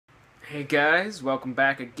Hey guys, welcome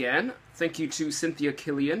back again. Thank you to Cynthia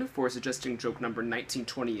Killian for suggesting joke number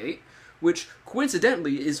 1928, which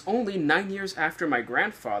coincidentally is only 9 years after my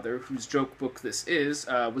grandfather, whose joke book this is,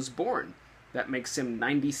 was born. That makes him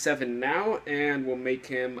 97 now, and will make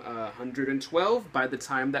him 112 by the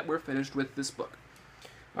time that we're finished with this book.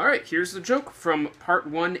 Alright, here's the joke from Part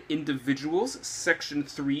 1, Individuals, Section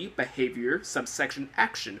 3, Behavior, Subsection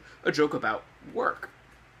Action, a joke about work.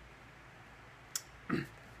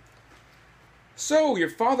 So, your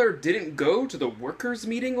father didn't go to the workers'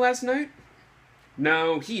 meeting last night?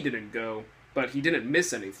 No, he didn't go, but he didn't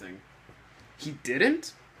miss anything. He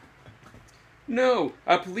didn't? No,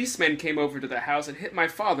 a policeman came over to the house and hit my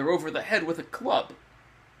father over the head with a club.